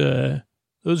 clothes.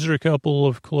 Those are a couple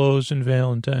of clothes and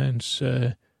Valentines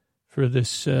for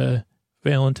this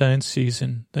Valentine's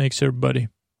season. Thanks, everybody.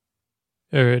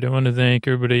 All right, I want to thank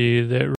everybody that